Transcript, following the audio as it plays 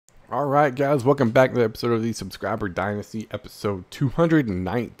Alright guys, welcome back to the episode of the Subscriber Dynasty, episode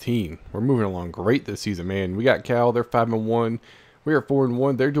 219. We're moving along great this season, man. We got Cal, they're 5-1. We are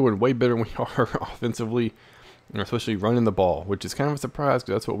 4-1. They're doing way better than we are offensively, especially running the ball, which is kind of a surprise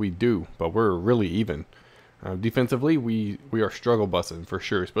because that's what we do, but we're really even. Defensively, we are struggle busting for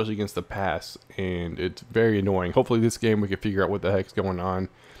sure, especially against the pass, and it's very annoying. Hopefully this game we can figure out what the heck's going on.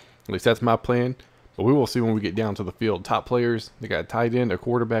 At least that's my plan. But we will see when we get down to the field. Top players, they got a tight end, a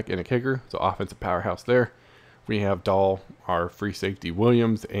quarterback, and a kicker. So offensive powerhouse there. We have Dahl, our free safety,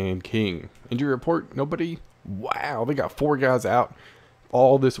 Williams, and King. Injury report, nobody. Wow, they got 4 guys out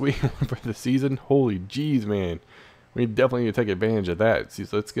all this week for the season. Holy jeez, man. We definitely need to take advantage of that. So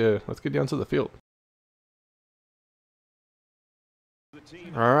let's get down to the field.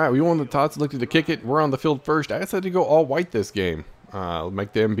 Alright, we won the toss, looked to kick it. We're on the field first. I decided to go all white this game.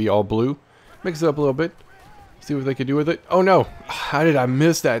 Make them be all blue. Mix it up a little bit. See what they can do with it. Oh no! How did I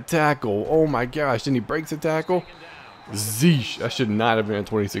miss that tackle? Oh my gosh, then he breaks the tackle. Zeesh, that should not have been a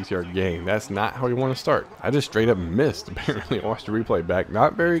 26-yard gain. That's not how you want to start. I just straight up missed, apparently. I watched the replay back.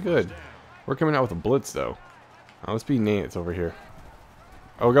 Not very good. We're coming out with a blitz though. Let's be Nance over here.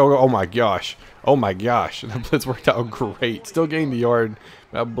 Oh, go. Oh my gosh. Oh my gosh. The blitz worked out great. Still gained the yard.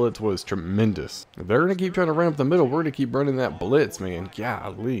 That blitz was tremendous. If they're going to keep trying to run up the middle, we're going to keep running that blitz, man.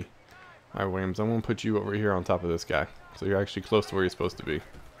 Golly. Alright, Williams, I'm going to put you over here on top of this guy. So you're actually close to where you're supposed to be.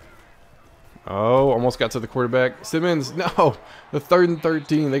 Oh, almost got to the quarterback. Simmons, no! The 3rd and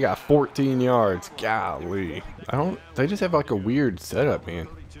 13, they got 14 yards. Golly. They just have like a weird setup, man.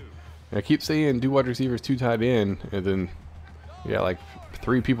 And I keep saying do wide receivers 2 tight end, and then you got like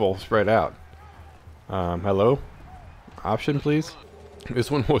 3 people spread out. Hello? Option, please?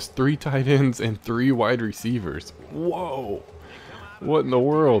 This one was 3 tight ends and 3 wide receivers. Whoa! What in the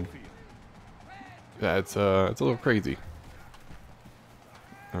world? It's a little crazy.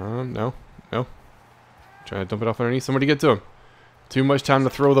 No. Trying to dump it off underneath. Somebody get to him. Too much time to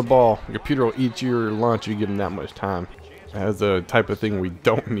throw the ball. Your computer will eat your lunch if you give him that much time. That's the type of thing we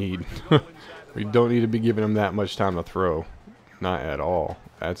don't need. We don't need to be giving him that much time to throw. Not at all.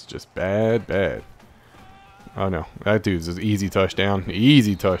 That's just bad. Oh no, that dude's an easy touchdown.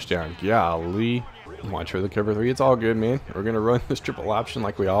 Easy touchdown. Golly. Watch for the cover 3. It's all good, man. We're going to run this triple option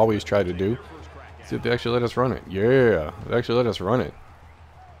like we always try to do. See if they actually let us run it. Yeah, they actually let us run it.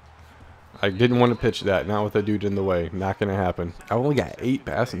 I didn't want to pitch that. Not with that dude in the way. Not going to happen. I only got 8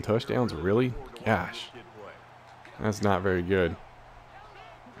 passing touchdowns. Really? Gosh. That's not very good.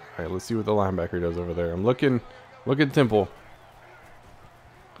 All right, let's see what the linebacker does over there. I'm looking Temple.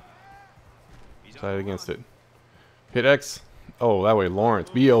 Side against it. Hit X. Oh, that way, Lawrence.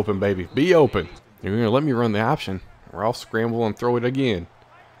 Be open, baby. Be open. You're going to let me run the option, or I'll scramble and throw it again.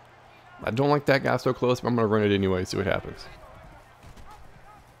 I don't like that guy so close, but I'm going to run it anyway, see what happens.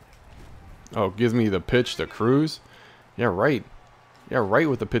 Oh, gives me the pitch to Cruz? Yeah, right. Yeah, right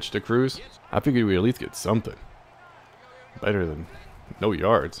with the pitch to Cruz. I figured we'd at least get something. Better than no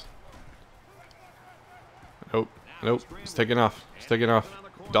yards. Nope. It's taking off.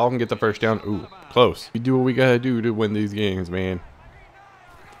 Dalton get the first down. Ooh, close. We do what we got to do to win these games, man.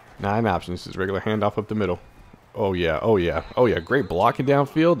 9 options. Just regular handoff up the middle. Oh yeah. Great blocking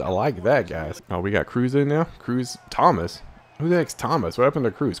downfield. I like that, guys. Oh, we got Cruz in now. Cruz, Thomas. Who the heck's Thomas? What happened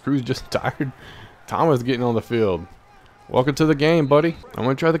to Cruz? Cruz just tired. Thomas getting on the field. Welcome to the game, buddy. I'm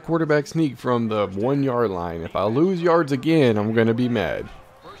going to try the quarterback sneak from the 1-yard line. If I lose yards again, I'm going to be mad.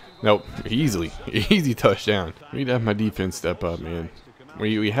 Nope. Easy touchdown. We need to have my defense step up, man.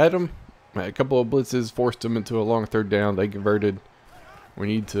 We had them. A couple of blitzes forced them into a long 3rd down. They converted. We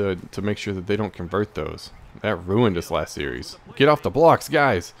need to make sure that they don't convert those. That ruined us last series. Get off the blocks,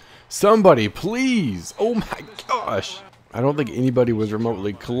 guys. Somebody, please. Oh my gosh. I don't think anybody was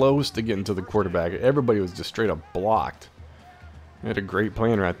remotely close to getting to the quarterback. Everybody was just straight up blocked. We had a great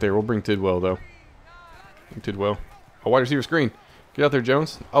plan right there. We'll bring Tidwell, though. Tidwell. A wide receiver screen. Get out there,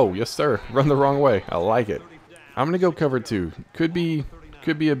 Jones. Oh, yes, sir. Run the wrong way. I like it. I'm going to go cover 2. Could be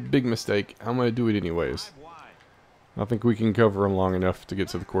a big mistake. I'm going to do it anyways. I think we can cover him long enough to get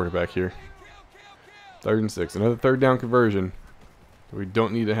to the quarterback here. 3rd and 6. Another 3rd down conversion. We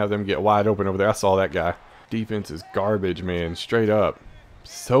don't need to have them get wide open over there. I saw that guy. Defense is garbage, man. Straight up.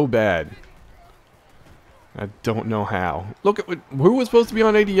 So bad. I don't know how. Look at who was supposed to be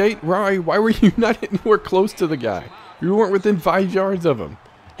on 88? Why were you not anywhere close to the guy? You weren't within 5 yards of him.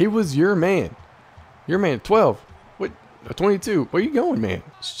 He was your man. Your man, 12. What? 22. Where you going, man?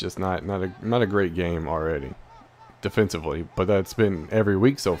 It's just not a great game already. Defensively. But that's been every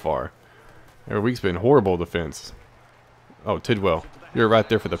week so far. Every week's been horrible defense. Oh, Tidwell. You're right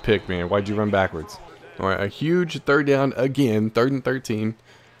there for the pick, man. Why'd you run backwards? All right, a huge 3rd down again. 3rd and 13.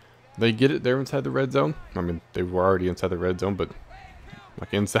 They get it. They're inside the red zone. I mean, they were already inside the red zone, but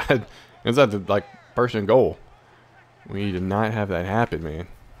like inside the like first and goal. We need to not have that happen, man.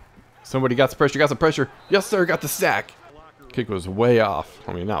 Somebody got some pressure. Got some pressure. Yes, sir. Got the sack. Kick was way off.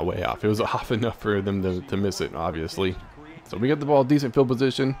 I mean, not way off. It was off enough for them to miss it, obviously. So we get the ball, decent field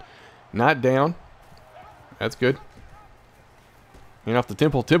position. Not down. That's good. And off the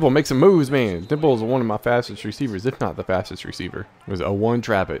Temple. Temple makes some moves, man. Temple is one of my fastest receivers, if not the fastest receiver. It was a one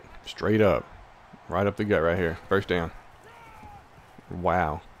trap it. Straight up. Right up the gut right here. First down.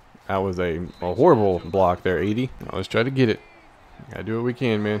 Wow. That was a horrible block there, 80. Now let's try to get it. Gotta do what we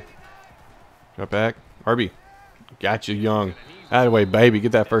can, man. Drop back. RB. Got you, Young. Out of the way, baby.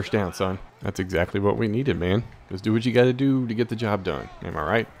 Get that first down, son. That's exactly what we needed, man. Just do what you got to do to get the job done. Am I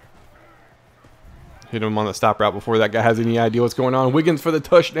right? Hit him on the stop route before that guy has any idea what's going on. Wiggins for the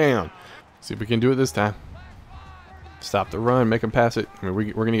touchdown. See if we can do it this time. Stop the run. Make him pass it. I mean,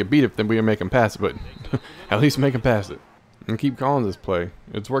 we're going to get beat if then we make him pass it, but at least make him pass it. And keep calling this play.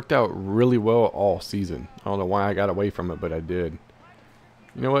 It's worked out really well all season. I don't know why I got away from it, but I did.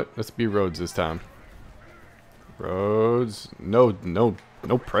 You know what? Let's be Rhodes this time. Rhodes. No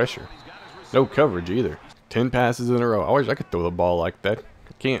pressure. No coverage either. 10 passes in a row. I wish I could throw the ball like that.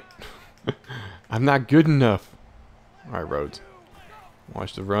 I can't. I'm not good enough. All right, Rhodes.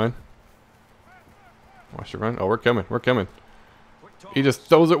 Watch the run. Watch the run. Oh, we're coming. We're coming. He just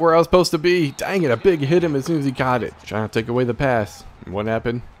throws it where I was supposed to be. Dang it, a big hit him as soon as he got it. Trying to take away the pass. And what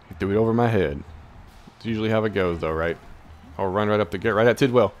happened? He threw it over my head. It's usually how it goes, though, right? I'll run right up the gut, right at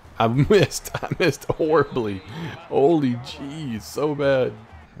Tidwell. I missed horribly. Holy jeez, so bad.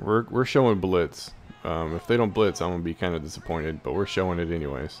 We're showing blitz. If they don't blitz, I'm gonna be kind of disappointed, but we're showing it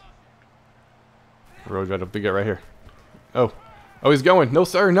anyways. Road right up the gut right here. Oh, he's going. No,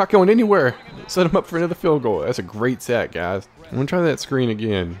 sir, not going anywhere. Set him up for another field goal. That's a great sack, guys. I'm gonna try that screen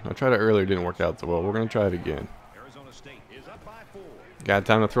again. I tried it earlier, didn't work out so well. We're gonna try it again. Got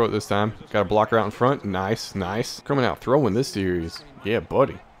time to throw it this time. Got a blocker out in front. Nice, nice. Coming out throwing this series. Yeah,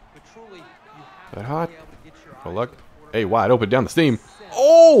 buddy. That hot. Good luck. Hey, wide open down the seam.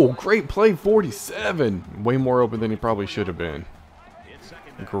 Oh, great play, 47. Way more open than he probably should have been.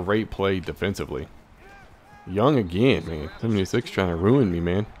 Great play defensively. Young again, man. 76 trying to ruin me,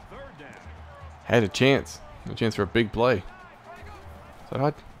 man. Had a chance. A chance for a big play. Is that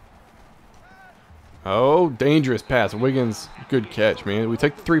hot? Oh, dangerous pass. Wiggins, good catch, man. We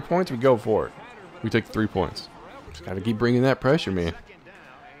take the 3 points, we go for it. We take the 3 points. Just got to keep bringing that pressure, man.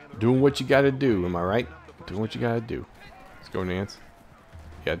 Doing what you got to do, am I right? Doing what you got to do. Let's go, Nance.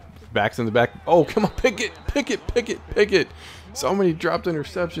 Yeah, backs in the back. Oh, come on, pick it, pick it, pick it, pick it. So many dropped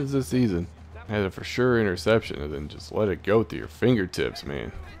interceptions this season. Had a for sure interception and then just let it go through your fingertips,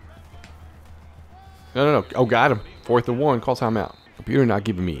 man. No. Oh, got him. 4th and 1. Call timeout. Computer not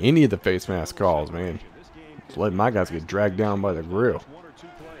giving me any of the face mask calls, man. Just letting my guys get dragged down by the grill.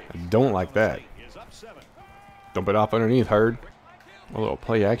 I don't like that. Dump it off underneath, Hurd. A little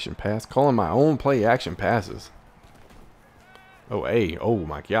play action pass. Calling my own play action passes. Oh, hey. Oh,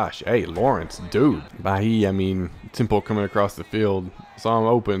 my gosh. Hey, Lawrence. Dude. By he, I mean Temple coming across the field. Saw him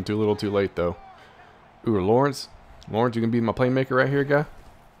open. Too little, too late, though. Ooh, Lawrence. Lawrence, you can be my playmaker right here, guy.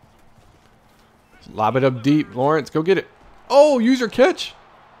 Lob it up deep. Lawrence, go get it. Oh, user catch.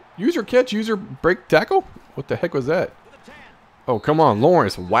 User catch. User break tackle. What the heck was that? Oh, come on,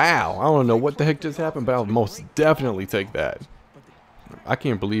 Lawrence. Wow. I don't know what the heck just happened, but I'll most definitely take that. I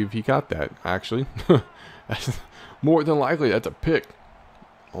can't believe he got that, actually. More than likely, that's a pick.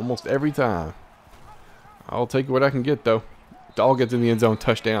 Almost every time. I'll take what I can get, though. Dog gets in the end zone.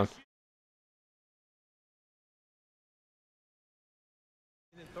 Touchdown.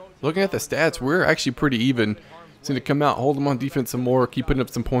 Looking at the stats, we're actually pretty even. Just need to come out, hold them on defense some more, keep putting up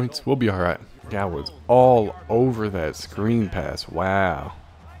some points. We'll be all right. Guy was all over that screen pass. Wow.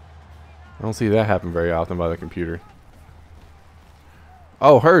 I don't see that happen very often by the computer.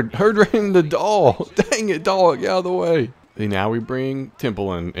 Oh, Hurd ran the doll. Dang it, dog, get out of the way. See, now we bring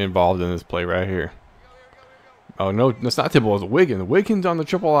Temple involved in this play right here. Oh, no, it's not Temple, it's Wiggins. Wiggins on the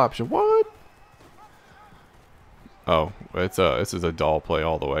triple option. What? Oh, this is a doll play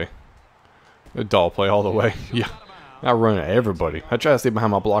all the way. A doll play all the way. Yeah, not running at everybody. I tried to stay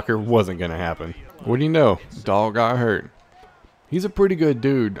behind my blocker. Wasn't going to happen. What do you know? Doll got hurt. He's a pretty good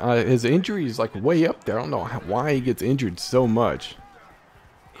dude. His injury is like way up there. I don't know why he gets injured so much.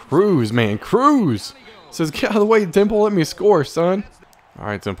 Cruz, man. Cruz. Says, get out of the way, Temple. Let me score, son. All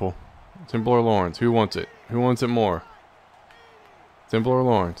right, Temple. Temple or Lawrence? Who wants it? Who wants it more? Temple or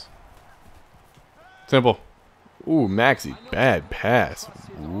Lawrence? Temple. Ooh, Maxie. Bad pass.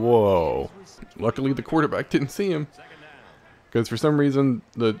 Whoa. Luckily, the quarterback didn't see him. Because for some reason,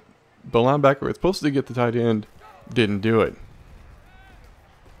 the The linebacker was supposed to get the tight end. Didn't do it.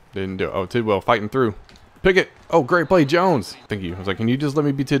 Didn't do it. Oh, Tidwell fighting through. Pickett. Oh, great play, Jones. Thank you. I was like, can you just let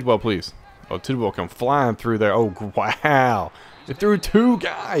me be Tidwell, please? Oh, Tidwell come flying through there. Oh, wow. It threw 2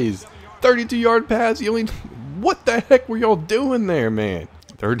 guys. 32-yard pass. You only... What the heck were y'all doing there, man?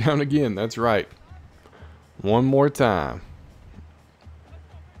 3rd down again. That's right. One more time.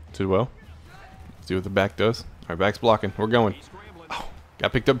 Tidwell. See what the back does. Our back's blocking. We're going. Oh,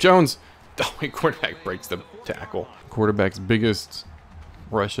 got picked up, Jones. Oh, quarterback breaks the tackle. Quarterback's biggest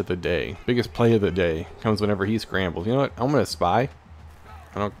rush of the day, biggest play of the day comes whenever he scrambles. You know what? I'm gonna spy.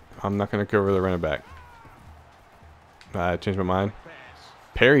 I'm not gonna cover the running back. I changed my mind.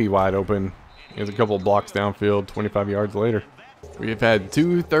 Perry wide open. He has a couple of blocks downfield. 25 yards later. We have had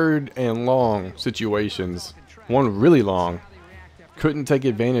 2 3rd and long situations. One really long. Couldn't take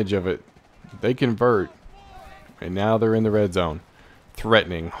advantage of it. They convert, and now they're in the red zone.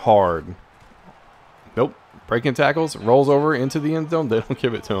 Threatening hard. Nope. Breaking tackles, rolls over into the end zone. They don't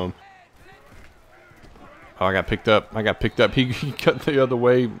give it to him. Oh, I got picked up. He cut the other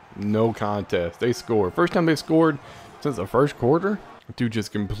way. No contest. They scored. First time they scored since the 1st quarter. Dude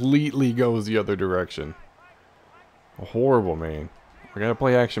just completely goes the other direction. Horrible, man. We gotta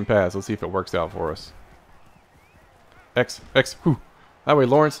play action pass. Let's see if it works out for us. X. Whew. That way,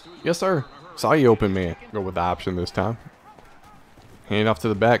 Lawrence. Yes, sir. Saw you open, man. Go with the option this time. Hand off to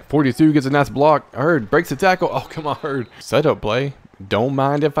the back. 42 gets a nice block. Hurd breaks the tackle. Oh, come on, Hurd. Setup play. Don't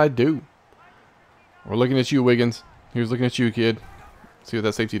mind if I do. We're looking at you, Wiggins. He was looking at you, kid. See what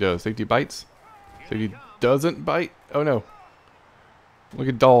that safety does. Safety bites. Safety doesn't bite. Oh, no. Look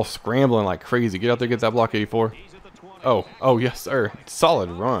at Dahl scrambling like crazy. Get out there, get that block, 84. Oh, yes, sir. Solid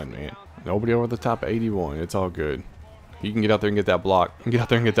run, man. Nobody over the top of 81. It's all good. You can get out there and get that block.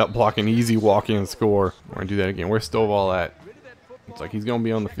 An easy walk-in score. We're going to do that again. Where's Stovall at? It's like he's going to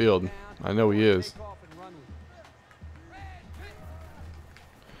be on the field. I know he is.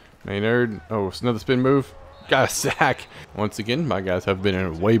 Maynard. Oh, it's another spin move. Got a sack. Once again, my guys have been in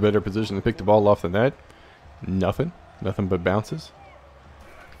a way better position to pick the ball off than that. Nothing but bounces.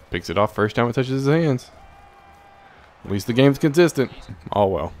 Picks it off first time it touches his hands. At least the game's consistent. Oh,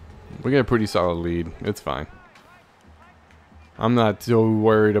 well. We got a pretty solid lead. It's fine. I'm not so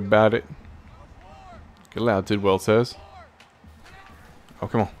worried about it. Get loud, Tidwell says. Oh,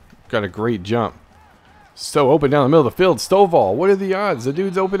 come on. Got a great jump. So open down the middle of the field. Stovall. What are the odds? The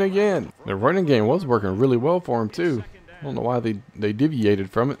dude's open again. The running game was working really well for him, too. I don't know why they deviated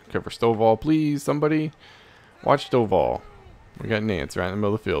from it. Cover Stovall, please. Somebody. Watch Stovall. We got Nance right in the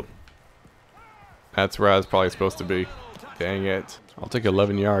middle of the field. That's where I was probably supposed to be. Dang it. I'll take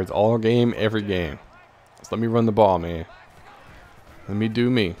 11 yards all game, every game. Just let me run the ball, man. Let me do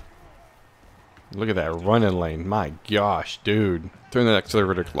me. Look at that running lane. My gosh, dude. Turn that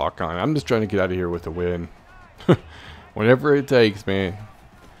accelerator clock on. I'm just trying to get out of here with a win. Whatever it takes, man.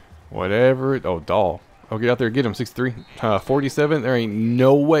 Whatever it... Oh, Dahl. Oh, get out there. Get him. 6'3". 47. There ain't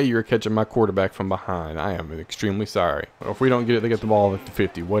no way you're catching my quarterback from behind. I am extremely sorry. If we don't get it, they get the ball at the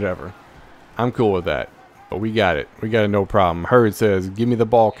 50. Whatever. I'm cool with that. But we got it. We got it, no problem. Hurd says, give me the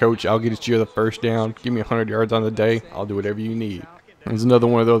ball, coach. I'll get it to you the first down. Give me 100 yards on the day. I'll do whatever you need. There's another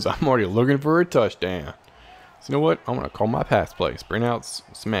one of those. I'm already looking for a touchdown. So you know what? I'm going to call my pass play. Sprint out,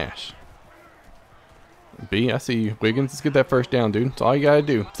 smash. B, I see you. Wiggins, let's get that first down, dude. That's all you got to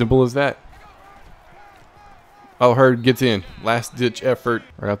do. Simple as that. Oh, Hurd gets in. Last ditch effort.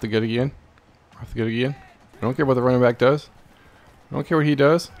 Right out the gut again. I don't care what the running back does. I don't care what he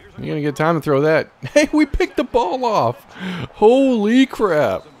does. You're going to get time to throw that. Hey, we picked the ball off. Holy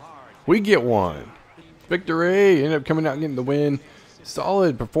crap. We get one. Victory. Ended up coming out and getting the win.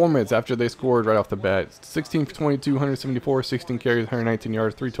 Solid performance after they scored right off the bat. 16 for 22, 174, 16 carries, 119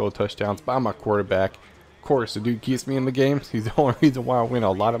 yards, 3 total touchdowns by my quarterback. Of course, the dude keeps me in the games. He's the only reason why I win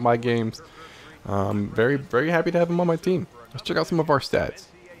a lot of my games. Very, very happy to have him on my team. Let's check out some of our stats.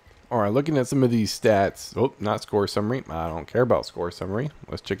 Alright, looking at some of these stats. Oh, not score summary. I don't care about score summary.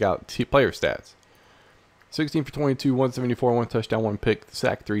 Let's check out player stats. 16 for 22, 174, 1 touchdown, 1 pick,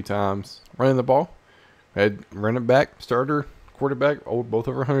 sacked 3 times. Running the ball. Had running back, starter, quarterback, both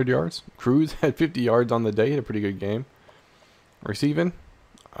over 100 yards. Cruz had 50 yards on the day. Had a pretty good game. Receiving.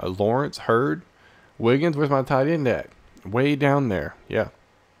 Lawrence, Hurd, Wiggins. Where's my tight end at? Way down there. Yeah.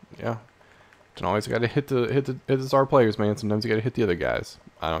 Don't always got to hit the star players, man. Sometimes you got to hit the other guys.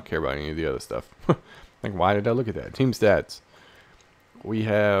 I don't care about any of the other stuff. Like, why did I look at that? Team stats. We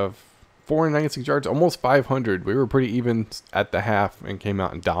have 496 yards, almost 500. We were pretty even at the half and came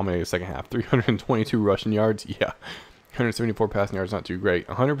out and dominated the second half. 322 rushing yards. Yeah. 174 passing yards, not too great.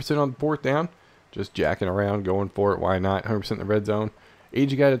 100% on 4th down. Just jacking around, going for it. Why not? 100% in the red zone.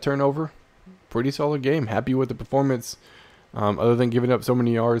 AJ got a turnover. Pretty solid game. Happy with the performance. Other than giving up so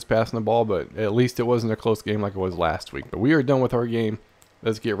many yards passing the ball, but at least it wasn't a close game like it was last week. But we are done with our game.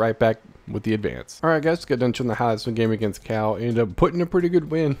 Let's get right back with the advance. All right, guys, let's get done to the Heisman game against Cal. Ended up putting a pretty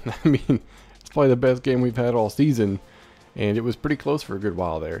good win. I mean, it's probably the best game we've had all season, and it was pretty close for a good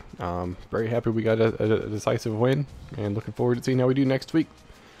while there. Very happy we got a decisive win, and looking forward to seeing how we do next week.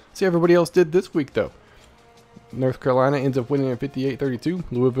 See how everybody else did this week, though. North Carolina ends up winning at 58-32.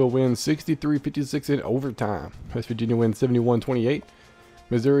 Louisville wins 63-56 in overtime. West Virginia wins 71-28.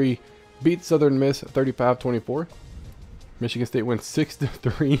 Missouri beats Southern Miss 35-24. Michigan State wins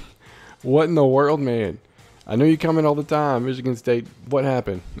 6-3. What in the world, man? I know you comment all the time. Michigan State, what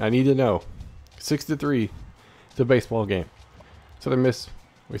happened? I need to know. 6-3. It's a baseball game. Southern Miss,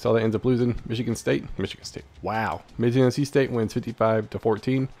 we saw that ends up losing. Michigan State. Wow. Mid-Tennessee State wins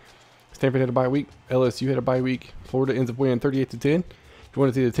 55-14. Stanford had a bye week. LSU had a bye week. Florida ends up winning 38-10. If you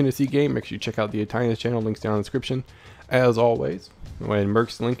want to see the Tennessee game, make sure you check out the Italians channel. Links down in the description, as always. And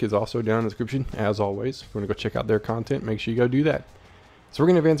Merck's link is also down in the description, as always. If you want to go check out their content, make sure you go do that. So we're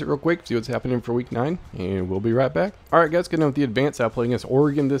going to advance it real quick, see what's happening for week 9, and we'll be right back. All right, guys, getting on with the advance. I'll play against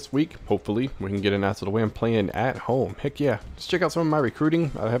Oregon this week. Hopefully, we can get a nice little win playing at home. Heck yeah. Let's check out some of my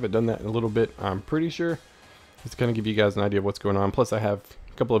recruiting. I haven't done that in a little bit, I'm pretty sure. Just kind of give you guys an idea of what's going on. Plus, I have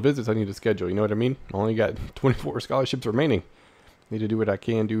a couple of visits I need to schedule. You know what I mean? I only got 24 scholarships remaining. Need to do what I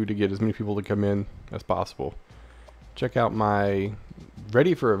can do to get as many people to come in as possible. Check out my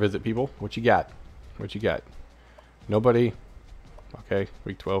ready for a visit, people. What you got? What you got? Nobody? Okay,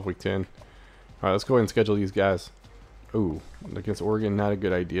 week 12, week 10. All right, let's go ahead and schedule these guys. Ooh, against Oregon, not a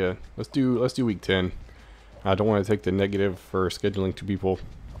good idea. Let's do week 10. I don't want to take the negative for scheduling 2 people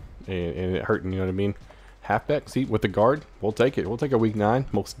and it hurting. You know what I mean? Halfback, see, with the guard, we'll take it. We'll take a week 9,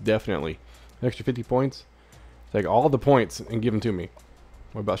 most definitely. An extra 50 points. Take all the points and give them to me.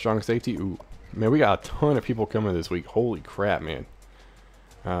 What about strong safety? Ooh, man, we got a ton of people coming this week. Holy crap, man.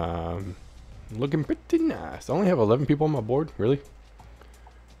 Looking pretty nice. I only have 11 people on my board. Really?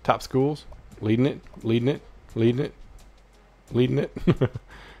 Top schools, leading it.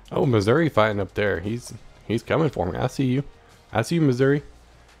 Oh, Missouri fighting up there. He's coming for me. I see you. I see you, Missouri.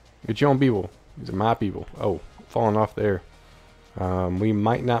 Get your own people. These are my people. Oh, falling off there. We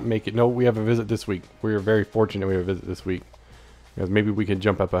might not make it. No, we have a visit this week. We are very fortunate we have a visit this week, because maybe we can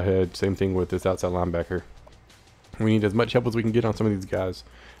jump up ahead. Same thing with this outside linebacker. We need as much help as we can get on some of these guys.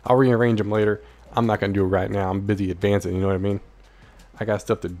 I'll rearrange them later. I'm not going to do it right now. I'm busy advancing, you know what I mean? I got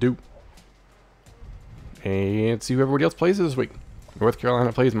stuff to do. And see who everybody else plays this week. North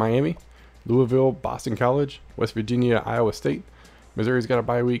Carolina plays Miami. Louisville, Boston College. West Virginia, Iowa State. Missouri's got a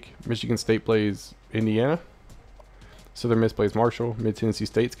bye week. Michigan State plays Indiana. Southern Miss plays Marshall. Mid-Tennessee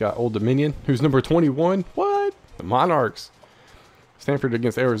State's got Old Dominion, who's number 21. What? The Monarchs. Stanford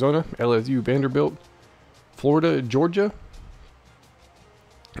against Arizona. LSU, Vanderbilt. Florida, Georgia.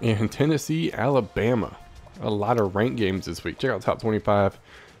 And Tennessee, Alabama. A lot of ranked games this week. Check out top 25,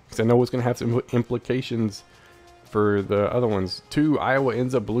 because I know it's going to have some implications for the other ones. 2, Iowa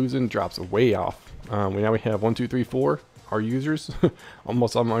ends up losing, drops way off. Now we have 1, 2, 3, 4. Our users,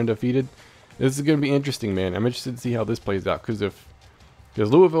 almost all undefeated. This is going to be interesting, man. I'm interested to see how this plays out, because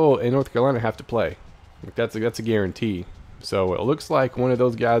Louisville and North Carolina have to play. Like that's a guarantee. So it looks like one of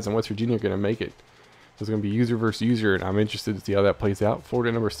those guys in West Virginia are going to make it. So it's going to be user versus user, and I'm interested to see how that plays out.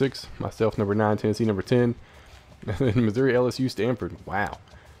 Florida number 6, myself number 9, Tennessee number 10, and then Missouri, LSU, Stanford. Wow,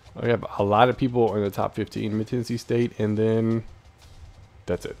 we have a lot of people in the top 15. Mid-Tennessee State, and then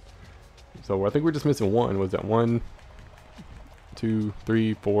that's it. So I think we're just missing one. Was that 1, 2,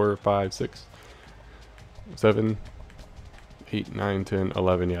 3, 4, 5, 6, 7, 8, 9, 10,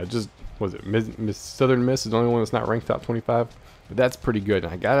 11. Yeah, just was it Southern Miss is the only one that's not ranked top 25. But that's pretty good.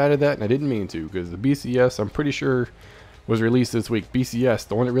 And I got out of that, and I didn't mean to, because the BCS, I'm pretty sure, was released this week. BCS,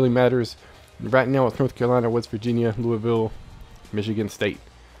 the one that really matters right now, it's North Carolina, West Virginia, Louisville, Michigan State,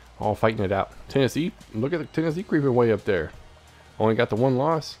 all fighting it out. Tennessee, look at the Tennessee creeping way up there. Only got the 1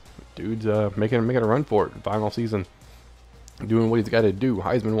 loss. Dude's making a run for it. Final season, doing what he's got to do.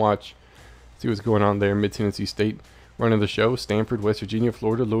 Heisman watch. See what's going on there. Mid-Tennessee State running the show. Stanford, West Virginia,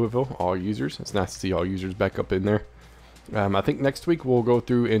 Florida, Louisville, all users. It's nice to see all users back up in there. I think next week we'll go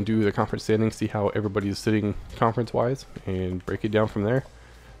through and do the conference standings, see how everybody's sitting conference-wise, and break it down from there.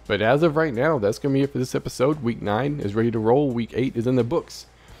 But as of right now, that's going to be it for this episode. Week 9 is ready to roll. Week 8 is in the books.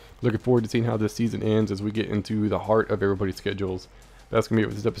 Looking forward to seeing how this season ends as we get into the heart of everybody's schedules. That's going to be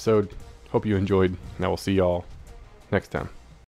it for this episode. Hope you enjoyed, and I will see y'all next time.